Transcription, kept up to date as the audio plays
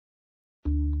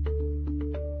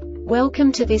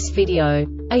Welcome to this video.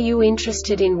 Are you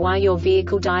interested in why your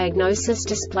vehicle diagnosis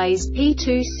displays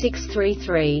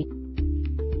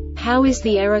P2633? How is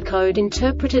the error code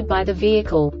interpreted by the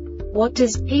vehicle? What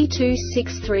does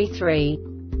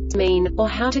P2633 mean, or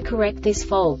how to correct this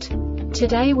fault?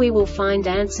 Today we will find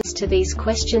answers to these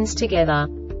questions together.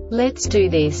 Let's do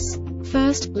this.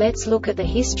 First, let's look at the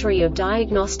history of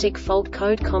diagnostic fault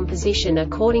code composition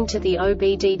according to the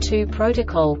OBD2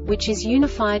 protocol, which is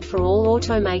unified for all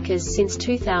automakers since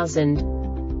 2000.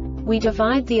 We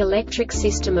divide the electric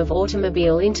system of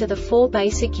automobile into the four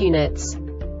basic units: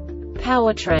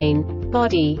 powertrain,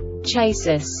 body,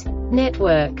 chassis,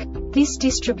 network. This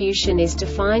distribution is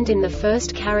defined in the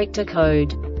first character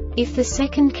code. If the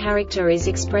second character is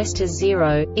expressed as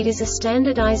 0, it is a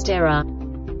standardized error.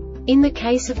 In the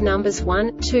case of numbers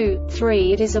 1, 2,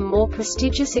 3, it is a more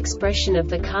prestigious expression of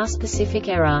the car-specific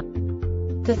error.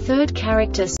 The third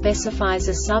character specifies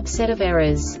a subset of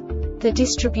errors. The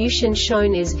distribution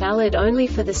shown is valid only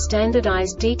for the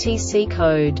standardized DTC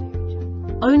code.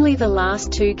 Only the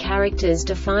last two characters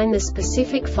define the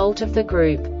specific fault of the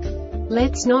group.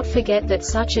 Let's not forget that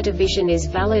such a division is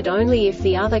valid only if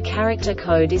the other character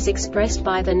code is expressed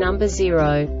by the number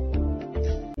 0.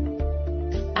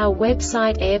 Our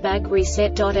website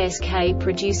airbagreset.sk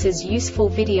produces useful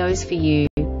videos for you.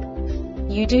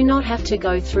 You do not have to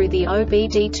go through the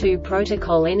OBD2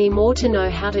 protocol anymore to know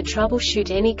how to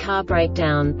troubleshoot any car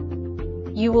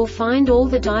breakdown. You will find all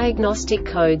the diagnostic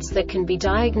codes that can be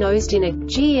diagnosed in a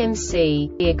GMC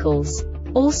vehicles.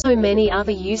 Also many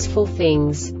other useful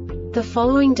things. The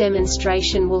following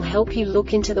demonstration will help you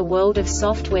look into the world of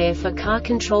software for car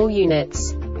control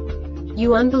units.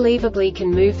 You unbelievably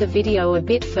can move the video a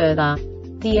bit further.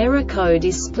 The error code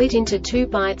is split into 2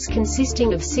 bytes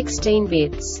consisting of 16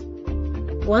 bits.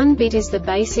 1 bit is the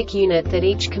basic unit that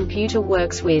each computer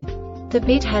works with. The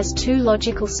bit has 2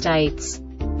 logical states: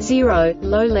 0,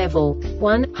 low level,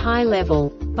 1, high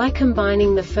level. By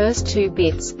combining the first 2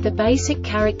 bits, the basic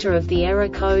character of the error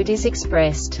code is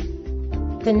expressed.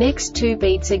 The next 2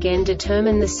 beats again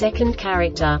determine the second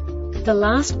character. The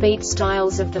last beat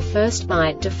styles of the first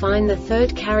byte define the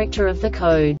third character of the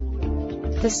code.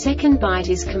 The second byte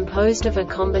is composed of a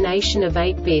combination of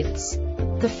 8 bits.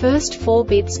 The first 4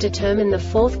 bits determine the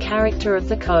fourth character of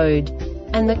the code.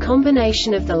 And the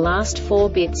combination of the last 4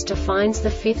 bits defines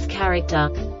the fifth character.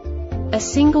 A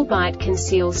single byte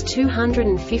conceals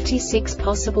 256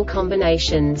 possible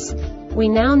combinations. We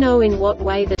now know in what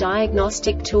way the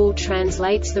diagnostic tool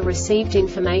translates the received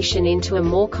information into a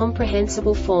more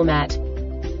comprehensible format.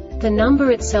 The number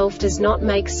itself does not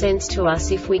make sense to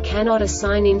us if we cannot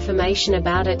assign information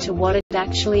about it to what it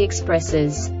actually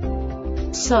expresses.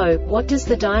 So, what does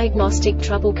the diagnostic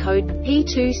trouble code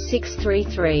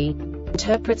P2633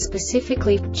 interpret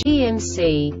specifically for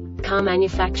GMC car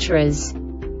manufacturers?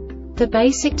 The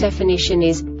basic definition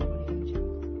is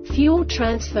fuel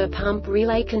transfer pump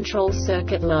relay control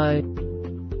circuit low.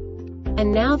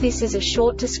 And now this is a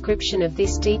short description of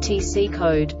this DTC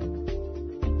code.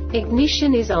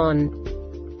 Ignition is on.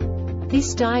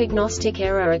 This diagnostic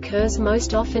error occurs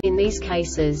most often in these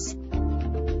cases.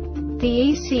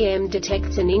 The ECM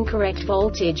detects an incorrect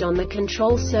voltage on the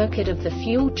control circuit of the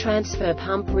fuel transfer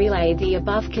pump relay. The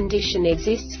above condition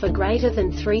exists for greater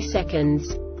than 3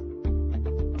 seconds.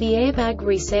 The Airbag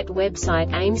Reset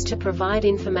website aims to provide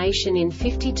information in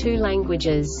 52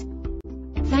 languages.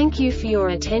 Thank you for your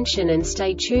attention and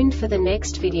stay tuned for the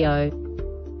next video.